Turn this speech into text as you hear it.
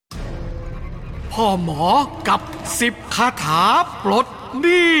พ่อหมอกับ10คาถาปลดห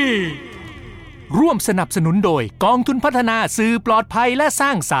นี้ร่วมสนับสนุนโดยกองทุนพัฒนาสื่อปลอดภัยและสร้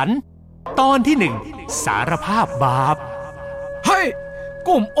างสรรค์ตอนที่1สารภาพบาปเฮ้ย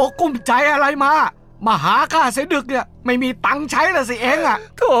กุ้มอกกุ้มใจอะไรมาหาข้าเสียดึกเนี่ยไม่มีตังค์ใช้ละสิเองอ่ะ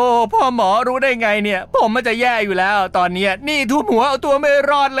โธ่พ่อหมอรู้ได้ไงเนี่ยผมมันจะแย่อยู่แล้วตอนนี้หนี้ท่วมหัวเอาตัวไม่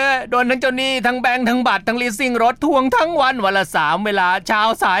รอดเลยโดนทั้งเจ้าหนี้ทั้งแบงค์ทั้งบัตรทั้งลีสซิ่งรถทวงทั้งวันละ3เวลาเช้า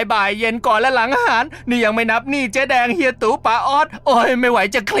สายบ่ายเย็นก่อนและหลังอาหารนี่ยังไม่นับหนี้เจ๊แดงเฮียตู่ป้าออดโอ้ยไม่ไหว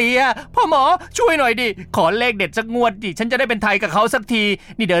จะเคลียร์พ่อหมอช่วยหน่อยดิขอเลขเด็ดสักงวดดิฉันจะได้เป็นไทยกับเขาสักที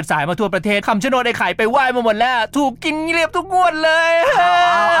นี่เดินสายมาทั่วประเทศคำชะโนดไอ้ไข่ไปไหว้มาหมดแล้วถูกกินเรียบทุกงวดเลย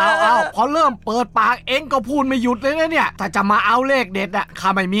เอาพอเริ่มเปิดปากเองก็พูดไม่หยุดเลยนะเนี่ยถ้าจะมาเอาเลขเด็ดอ่ะข้า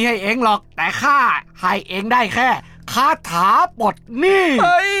ไม่มีให้เองหรอกแต่ข้าให้เองได้แค่คาถาปลดหนี้เ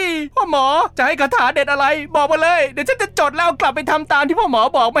ฮ้ยพ่อหมอจะให้คาถาเด็ดอะไรบอกมาเลยเดี๋ยวฉันจะจดแล้วกลับไปทำตามที่พ่อหมอ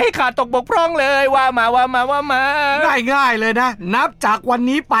บอกไม่ให้ขาดตกบกพร่องเลยว่ามาง่ายเลยนะนับจากวัน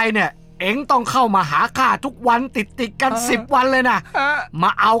นี้ไปเนี่ยเอ็งต้องเข้ามาหาข้าทุกวันติดกัน10วันเลยนะมา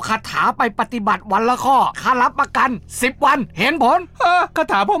เอาคาถาไปปฏิบัติวันละข้อข้ารับประกัน10วันเห็นผลคา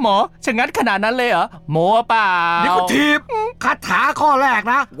ถาพ่อหมอชะงัดขนาดนั้นเลยเหรอโม้เปล่านี่ก็ทีบคาถาข้อแรก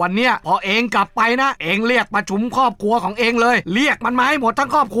นะวันเนี้ยพอเอ็งกลับไปนะเอ็งเรียกประชุมครอบครัวของเอ็งเลยเรียกมันมาให้หมดทั้ง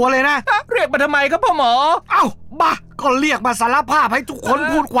ครอบครัวเลยนะเรียกมาทำไมครับพ่อหมอเอ้าบ้าก็เรียกมาสารภาพให้ทุกคน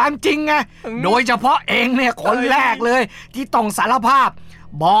พูดความจริงไงโดยเฉพาะเอ็งเนี่ยคนแรกเลยที่ต้องสารภาพ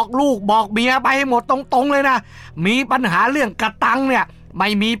บอกลูกบอกเมียไปให้หมดตรงๆเลยนะมีปัญหาเรื่องกระตังเนี่ยไม่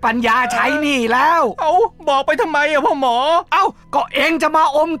มีปัญญาใช้หนี้แล้วบอกไปทำไมอะพ่อหมอก็เองจะมา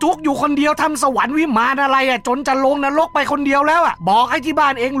อมทุกข์อยู่คนเดียวทำสวรรค์วิมานอะไรอะจนจะลงนรกไปคนเดียวแล้วอะบอกให้ที่บ้า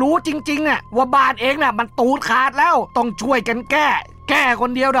นเองรู้จริงๆอะว่าบ้านเองน่ะมันตูดขาดแล้วต้องช่วยกันแก้ค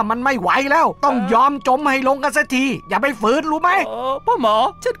นเดียวน่ะมันไม่ไหวแล้วต้องยอมจมให้ลงกันสักทีอย่าไปฝืนรู้ไหมพ่อหมอ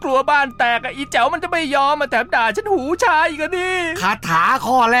ฉันกลัวบ้านแตกอีแจ๋วมันจะไม่ยอมมาแถมด่าฉันหูชาอีกนี่คาถา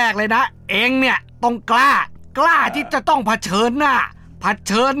ข้อแรกเลยนะเองเนี่ยต้องกล้าที่จะต้องเผชิญหน้าเผ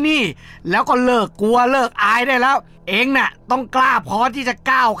ชิญนี่แล้วก็เลิกกลัวเลิกอายได้แล้วเองน่ะต้องกล้าพอที่จะ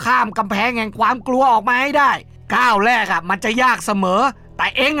ก้าวข้ามกำแพงแห่งความกลัวออกมาให้ได้ก้าวแรกอ่ะมันจะยากเสมอแต่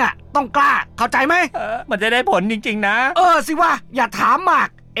เองอ่ะต้องกล้าเข้าใจไหมมันจะได้ผลจริงๆนะสิว่าอย่าถามมาก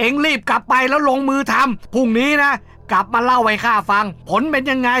เองรีบกลับไปแล้วลงมือทำพรุ่งนี้นะกลับมาเล่าให้ข้าฟังผลเป็น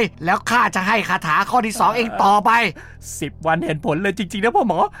ยังไงแล้วข้าจะให้คาถาข้อที่2เองต่อไป10วันเห็นผลเลยจริงๆนะพ่อ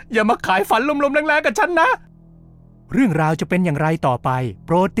หมออย่ามาขายฝันลมๆแรงๆกับฉันนะเรื่องราวจะเป็นอย่างไรต่อไปโ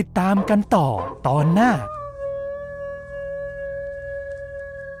ปรดติดตามกันต่อตอนหน้า